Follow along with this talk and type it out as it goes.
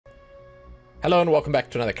Hello and welcome back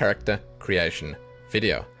to another character creation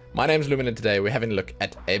video. My name is Lumen and today we're having a look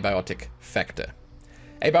at Abiotic Factor.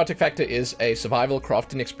 Abiotic Factor is a survival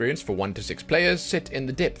crafting experience for 1 to 6 players set in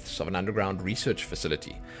the depths of an underground research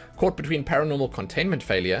facility. Caught between paranormal containment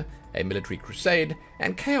failure, a military crusade,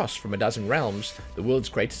 and chaos from a dozen realms, the world's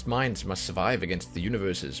greatest minds must survive against the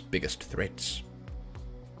universe's biggest threats.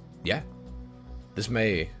 Yeah, this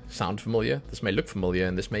may sound familiar, this may look familiar,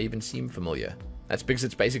 and this may even seem familiar. That's because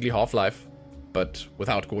it's basically Half-Life, but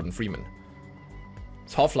without Gordon Freeman.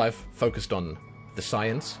 It's Half-Life focused on the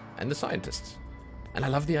science and the scientists. And I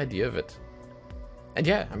love the idea of it. And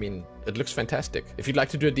yeah, I mean, it looks fantastic. If you'd like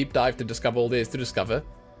to do a deep dive to discover all there is to discover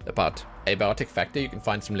about Abiotic Factor, you can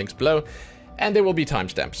find some links below. And there will be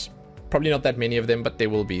timestamps. Probably not that many of them, but there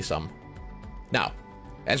will be some. Now,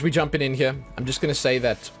 as we jump in here, I'm just going to say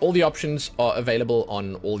that all the options are available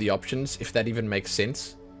on all the options, if that even makes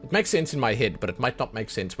sense. It makes sense in my head, but it might not make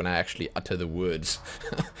sense when I actually utter the words.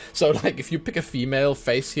 So, like, if you pick a female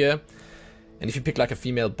face here, and if you pick, like, a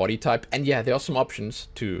female body type, and yeah, there are some options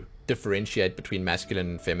to differentiate between masculine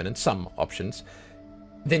and feminine, some options,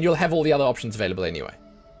 then you'll have all the other options available anyway.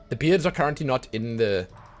 The beards are currently not in the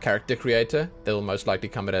character creator. They'll most likely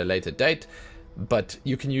come at a later date, but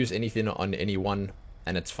you can use anything on any one,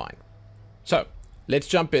 and it's fine. So, let's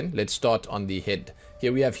jump in. Let's start on the head.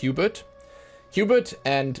 Here we have Hubert. Hubert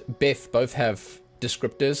and Beth both have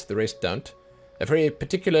descriptors, the rest don't. A very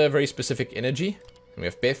particular, very specific energy. And we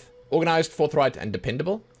have Beth, organized, forthright, and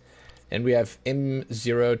dependable. And we have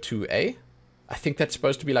M02A. I think that's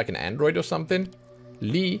supposed to be like an android or something.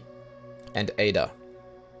 Lee and Ada.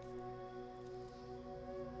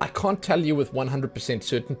 I can't tell you with 100%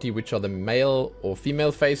 certainty which are the male or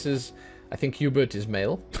female faces. I think Hubert is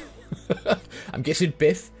male. I'm guessing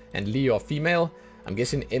Beth and Lee are female. I'm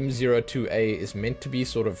guessing M02A is meant to be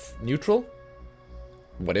sort of neutral.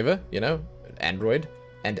 Whatever, you know, android.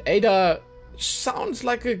 And Ada sounds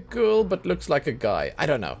like a girl, but looks like a guy. I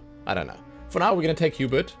don't know. For now, we're going to take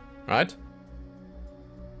Hubert, right?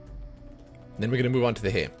 Then we're going to move on to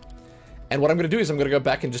the hair. And what I'm going to do is I'm going to go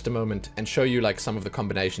back in just a moment and show you, like, some of the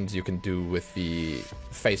combinations you can do with the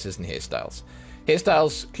faces and hairstyles.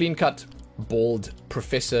 Hairstyles, clean cut, bald,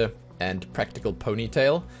 professor, and practical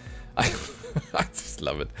ponytail. I just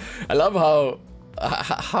love it. I love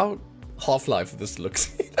how Half-Life this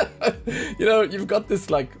looks. You know, you've got this,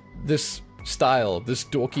 like, this style, this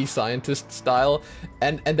dorky scientist style,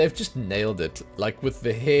 and they've just nailed it. Like, with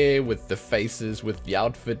the hair, with the faces, with the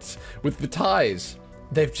outfits, with the ties.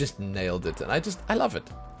 They've just nailed it, and I love it.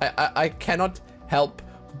 I cannot help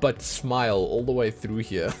but smile all the way through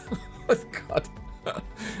here. God.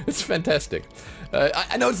 It's fantastic.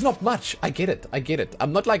 I know it's not much. I get it.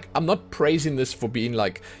 I'm not praising this for being,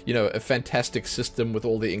 like, you know, a fantastic system with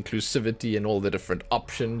all the inclusivity and all the different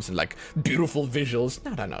options and, like, beautiful visuals.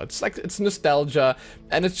 No. It's like, it's nostalgia,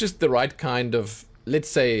 and it's just the right kind of, let's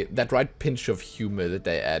say, that right pinch of humor that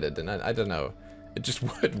they added. And I don't know.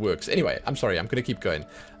 It works. Anyway, I'm sorry. I'm gonna keep going.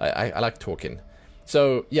 I like talking.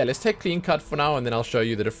 So, yeah, let's take clean cut for now, and then I'll show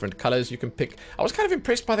you the different colors you can pick. I was kind of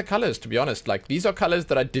impressed by the colors, to be honest. Like, these are colors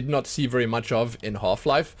that I did not see very much of in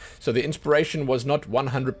Half-Life. So the inspiration was not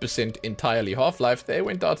 100% entirely Half-Life. They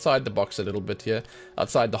went outside the box a little bit here,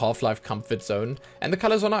 outside the Half-Life comfort zone, and the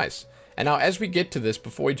colors are nice. And now, as we get to this,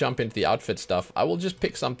 before we jump into the outfit stuff, I will just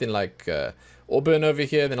pick something like Auburn over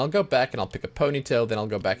here, then I'll go back and I'll pick a ponytail, then I'll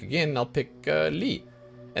go back again and I'll pick Lee.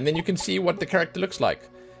 And then you can see what the character looks like.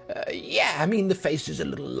 Yeah, I mean, the face is a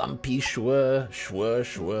little lumpy, sure.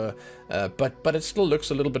 But it still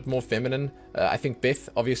looks a little bit more feminine. I think Beth,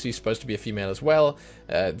 obviously, is supposed to be a female as well.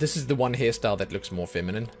 This is the one hairstyle that looks more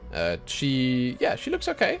feminine. She looks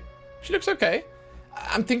okay.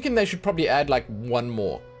 I'm thinking they should probably add, like, one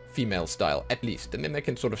more female style, at least. And then they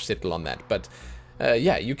can sort of settle on that. But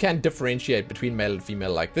yeah, you can differentiate between male and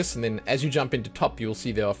female like this, and then as you jump into top, you'll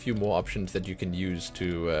see there are a few more options that you can use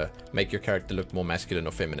to make your character look more masculine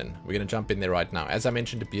or feminine. We're going to jump in there right now. As I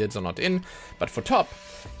mentioned, the beards are not in, but for top,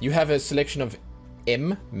 you have a selection of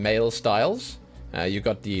M male styles. You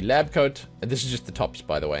got the lab coat, and this is just the tops,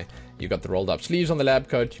 by the way. You got the rolled up sleeves on the lab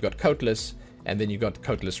coat, you got coatless, and then you got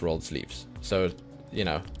coatless rolled sleeves. So, you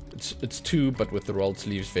know, it's two, but with the rolled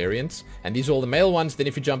sleeves variants. And these are all the male ones. Then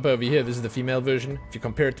if you jump over here, this is the female version. If you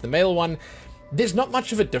compare it to the male one, there's not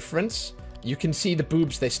much of a difference. You can see the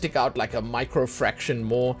boobs, they stick out like a micro fraction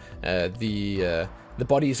more. The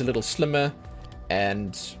body is a little slimmer.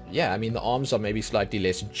 And yeah, I mean, the arms are maybe slightly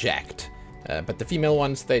less jacked. But the female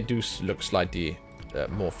ones, they do look slightly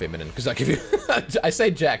more feminine. Because like, if you I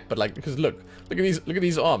say jacked, but like, because look at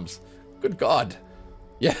these arms. Good God.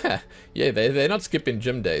 Yeah, they're not skipping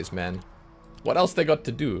gym days, man. What else they got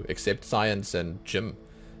to do except science and gym?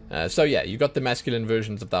 So yeah, you got the masculine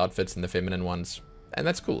versions of the outfits and the feminine ones. And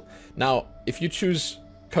that's cool. Now, if you choose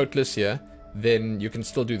coatless here, then you can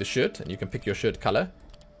still do the shirt. And you can pick your shirt color.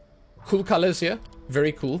 Cool colors here.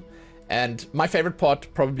 Very cool. And my favorite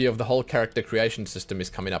part, probably, of the whole character creation system is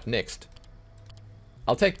coming up next.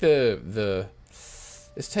 I'll take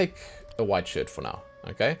let's take a white shirt for now,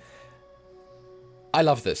 okay? I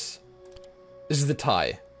love this. This is the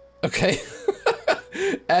tie, okay?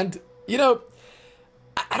 And, you know,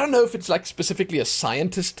 I don't know if it's, like, specifically a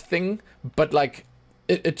scientist thing, but, like,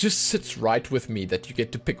 it just sits right with me that you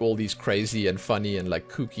get to pick all these crazy and funny and, like,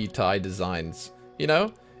 kooky tie designs, you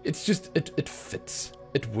know? It's just, it fits.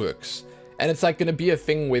 It works. And it's like going to be a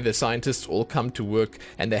thing where the scientists all come to work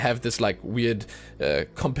and they have this like weird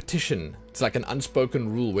competition. It's like an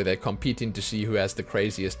unspoken rule where they're competing to see who has the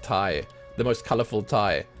craziest tie, the most colorful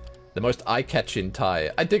tie, the most eye-catching tie.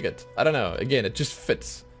 I dig it. I don't know. Again, it just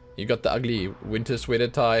fits. You got the ugly winter sweater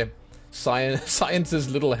tie, science's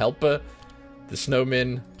little helper, the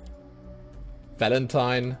snowman,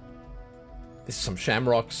 Valentine. There's some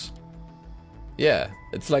shamrocks. Yeah,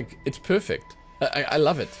 it's like, it's perfect. I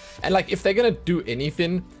love it. And like, if they're gonna do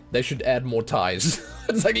anything, they should add more ties.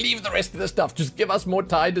 It's like, leave the rest of the stuff. Just give us more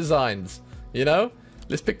tie designs. You know?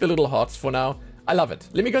 Let's pick the little hearts for now. I love it.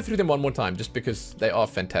 Let me go through them one more time, just because they are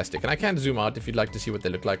fantastic. And I can zoom out if you'd like to see what they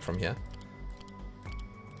look like from here.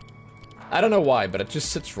 I don't know why, but it just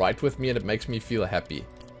sits right with me and it makes me feel happy.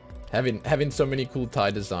 Having so many cool tie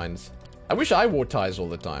designs. I wish I wore ties all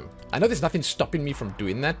the time. I know there's nothing stopping me from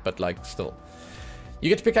doing that, but like, still. You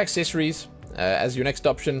get to pick accessories. As your next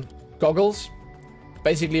option, goggles.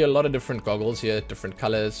 Basically a lot of different goggles here, different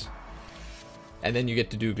colors. And then you get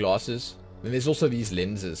to do glasses. And there's also these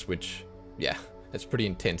lenses, which, yeah, it's pretty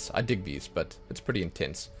intense. I dig these, but it's pretty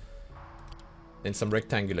intense. Then some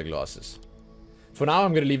rectangular glasses. For now,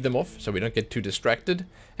 I'm going to leave them off so we don't get too distracted.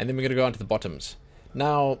 And then we're going to go on to the bottoms.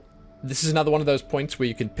 Now, this is another one of those points where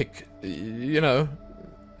you can pick, you know,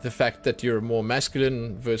 the fact that you're more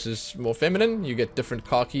masculine versus more feminine. You get different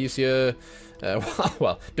khakis here.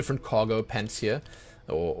 Well, different cargo pants here.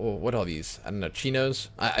 Or what are these? I don't know. Chinos?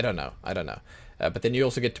 I don't know. I don't know. But then you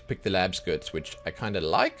also get to pick the lab skirts, which I kind of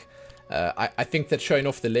like. I think that showing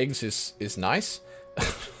off the legs is nice.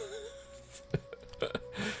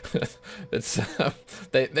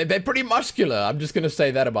 They're pretty muscular. I'm just going to say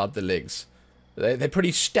that about the legs. They're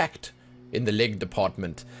pretty stacked in the leg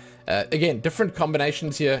department. Again, different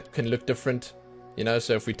combinations here can look different, you know,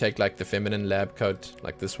 so if we take like the feminine lab coat,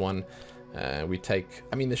 like this one, we take,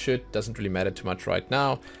 I mean, the shirt doesn't really matter too much right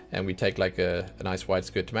now, and we take like a nice white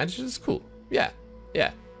skirt to match. It's cool. Yeah,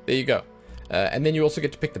 there you go. And then you also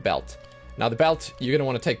get to pick the belt. Now the belt, you're going to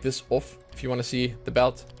want to take this off if you want to see the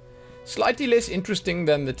belt. Slightly less interesting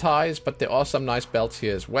than the ties, but there are some nice belts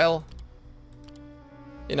here as well.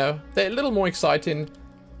 You know, they're a little more exciting.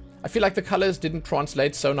 I feel like the colors didn't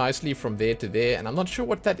translate so nicely from there to there, and I'm not sure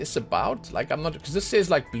what that is about. Like, I'm not, because this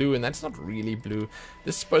says like blue, and that's not really blue.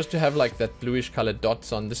 This is supposed to have like that bluish colored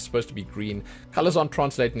dots on. This is supposed to be green. Colors aren't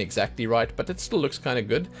translating exactly right, but it still looks kind of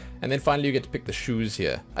good. And then finally you get to pick the shoes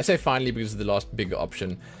here. I say finally because of the last big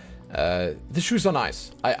option. The shoes are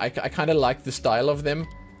nice. I kind of like the style of them.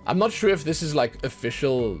 I'm not sure if this is like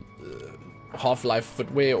official Half-Life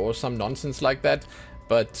footwear or some nonsense like that,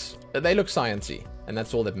 but they look sciencey. And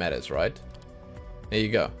that's all that matters, right? There you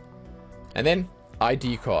go. And then,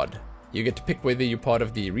 ID card. You get to pick whether you're part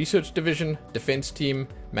of the research division, defense team,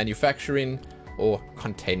 manufacturing, or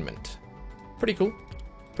containment. Pretty cool.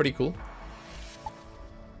 Pretty cool.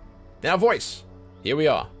 Now voice. Here we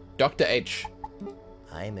are. Dr. H.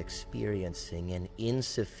 I'm experiencing an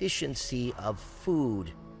insufficiency of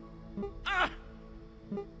food. Ah!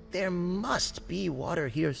 There must be water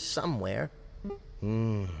here somewhere.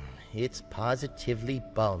 It's positively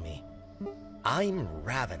balmy. I'm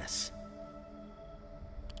ravenous.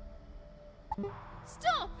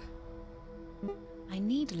 Stop! I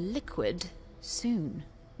need liquid soon.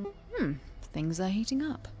 Things are heating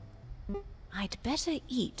up. I'd better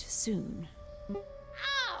eat soon.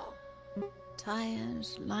 Ow! Tired,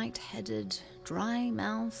 light-headed, dry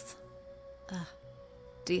mouth.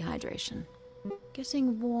 Dehydration.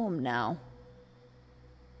 Getting warm now.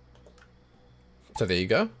 So there you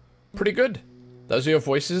go. Pretty good. Those are your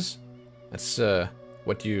voices. That's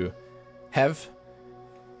what you have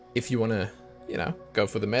if you want to, you know, go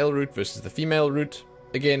for the male route versus the female route.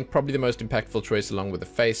 Again, probably the most impactful choice along with the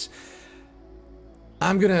face.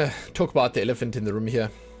 I'm going to talk about the elephant in the room here.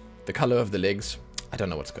 The color of the legs. I don't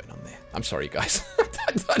know what's going on there. I'm sorry, guys.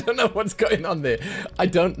 I don't know what's going on there. I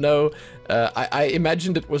don't know. I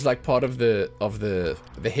imagined it was like part of the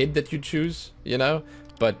head that you choose, you know?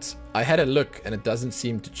 But I had a look and it doesn't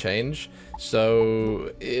seem to change.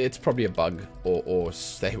 So it's probably a bug, or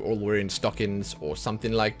they all were in stock-ins or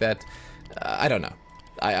something like that. I don't know.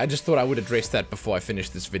 I just thought I would address that before I finish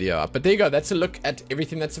this video up. But there you go. That's a look at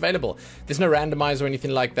everything that's available. There's no randomizer or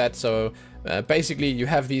anything like that. So basically you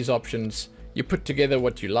have these options. You put together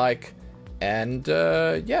what you like. And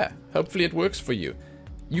yeah, hopefully it works for you.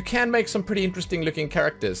 You can make some pretty interesting looking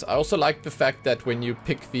characters. I also like the fact that when you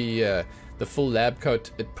pick the full lab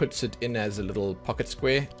coat, it puts it in as a little pocket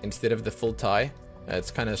square instead of the full tie.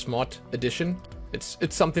 It's kind of a smart addition. It's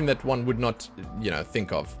something that one would not, you know,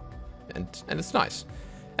 think of. And it's nice.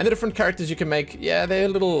 And the different characters you can make, yeah, they're a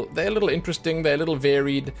little interesting, they're a little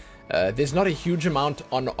varied. There's not a huge amount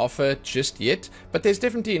on offer just yet, but there's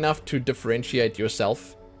definitely enough to differentiate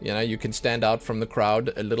yourself. You know, you can stand out from the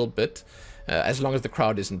crowd a little bit, as long as the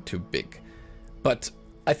crowd isn't too big. But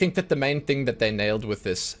I think that the main thing that they nailed with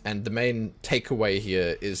this, and the main takeaway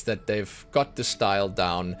here, is that they've got the style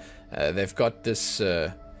down. They've got this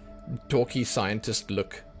dorky scientist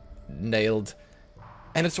look nailed,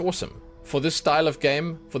 and it's awesome. For this style of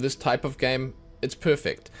game, for this type of game, it's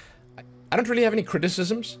perfect. I don't really have any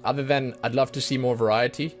criticisms, other than I'd love to see more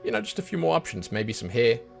variety. You know, just a few more options. Maybe some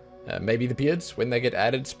hair, maybe the beards, when they get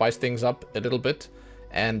added, spice things up a little bit.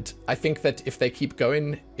 And I think that if they keep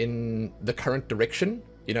going in the current direction,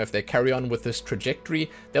 you know, if they carry on with this trajectory,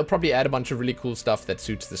 they'll probably add a bunch of really cool stuff that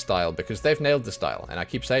suits the style, because they've nailed the style. And I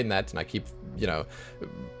keep saying that, and I keep, you know,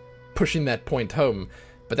 pushing that point home.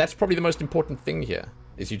 But that's probably the most important thing here.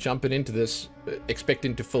 Is you jumping into this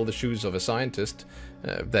expecting to fill the shoes of a scientist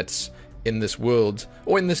that's in this world,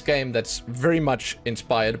 or in this game that's very much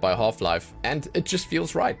inspired by Half-Life, and it just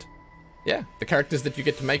feels right. Yeah, the characters that you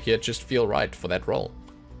get to make here just feel right for that role.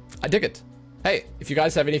 I dig it. Hey, if you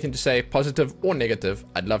guys have anything to say, positive or negative,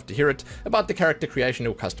 I'd love to hear it, about the character creation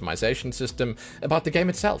or customization system, about the game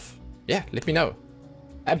itself. Yeah, let me know.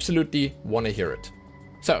 Absolutely want to hear it.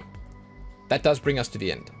 So, that does bring us to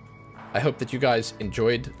the end. I hope that you guys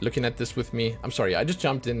enjoyed looking at this with me. I'm sorry, I just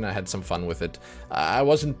jumped in and I had some fun with it. I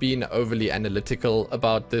wasn't being overly analytical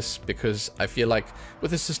about this, because I feel like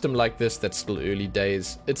with a system like this that's still early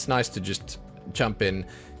days, it's nice to just jump in,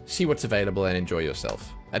 see what's available, and enjoy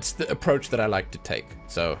yourself. That's the approach that I like to take.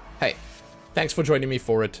 So, hey, thanks for joining me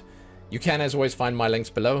for it. You can, as always, find my links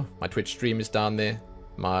below. My Twitch stream is down there.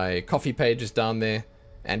 My coffee page is down there.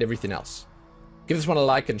 And everything else. Give this one a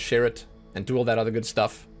like and share it, and do all that other good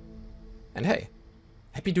stuff. And hey,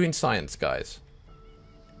 happy doing science, guys.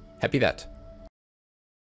 Happy that.